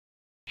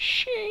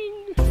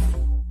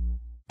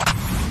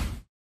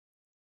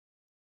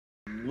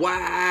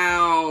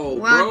Wow,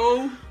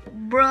 What?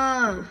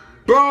 bro.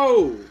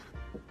 Bro.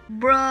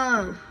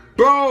 Bruh.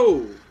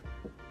 Bro.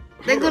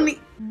 They're gonna...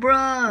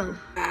 Bruh.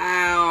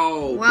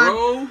 Ow, What?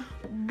 bro.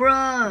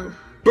 Bruh.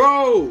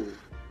 Bro.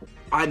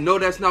 I know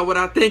that's not what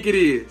I think it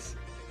is.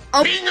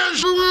 A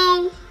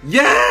balloon?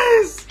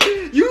 Yes!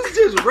 You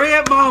just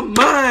read my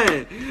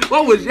mind.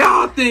 What was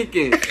y'all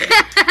thinking?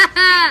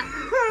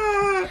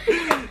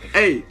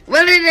 Hey.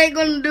 What are they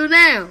gonna do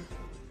now?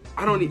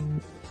 I don't need...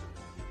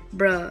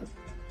 Bruh.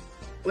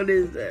 What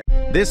is that?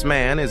 This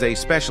man is a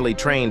specially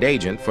trained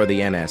agent for the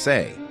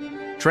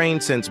NSA.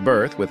 Trained since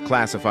birth with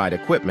classified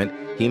equipment,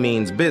 he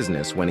means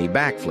business when he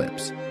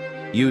backflips.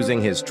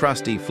 Using his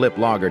trusty flip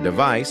logger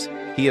device,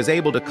 he is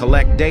able to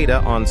collect data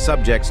on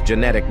subjects'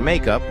 genetic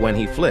makeup when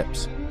he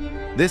flips.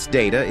 This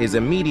data is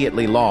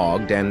immediately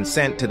logged and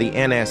sent to the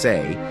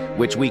NSA,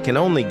 which we can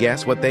only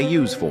guess what they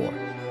use for.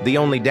 The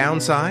only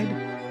downside?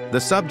 The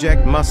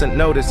subject mustn't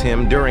notice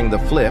him during the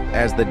flip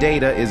as the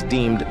data is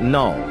deemed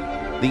null.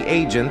 The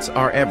agents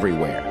are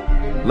everywhere.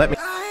 Let me...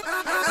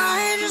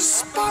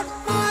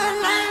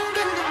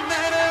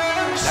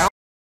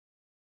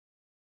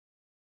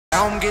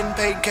 Now I'm getting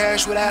paid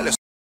cash with Atlas.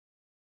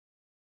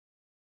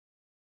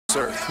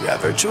 We got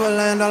virtual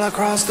land all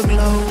across the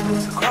globe.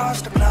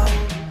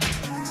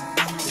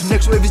 The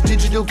next wave is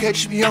digital,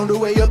 catch me on the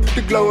way up.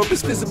 The glow up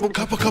is visible,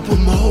 couple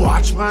more.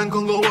 Watch mine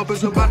gon' go up,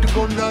 it's about to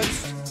go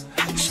nuts.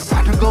 It's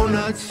about to go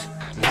nuts.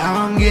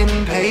 Now I'm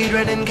getting paid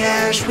red in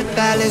cash with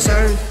Atlas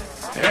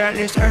Earth.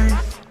 Atlas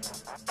Earth.